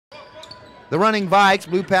The Running Vikes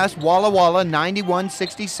blew past Walla Walla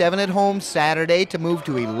 91-67 at home Saturday to move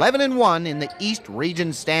to 11-1 in the East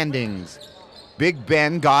Region standings. Big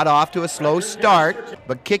Ben got off to a slow start,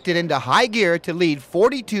 but kicked it into high gear to lead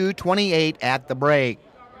 42-28 at the break.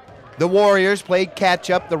 The Warriors played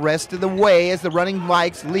catch-up the rest of the way as the Running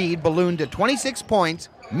Vikes lead ballooned to 26 points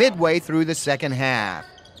midway through the second half.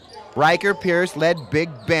 Riker Pierce led Big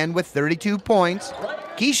Ben with 32 points.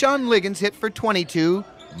 Keyshawn Liggins hit for 22.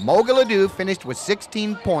 Mogaladou finished with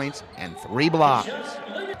 16 points and 3 blocks.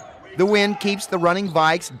 The win keeps the Running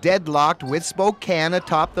Vikes deadlocked with Spokane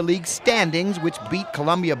atop the league standings, which beat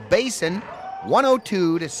Columbia Basin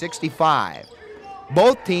 102-65.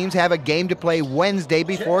 Both teams have a game to play Wednesday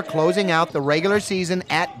before closing out the regular season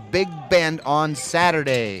at Big Bend on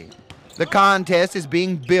Saturday. The contest is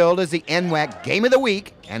being billed as the NWAC Game of the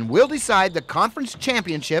Week and will decide the conference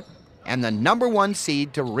championship and the #1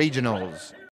 seed to regionals.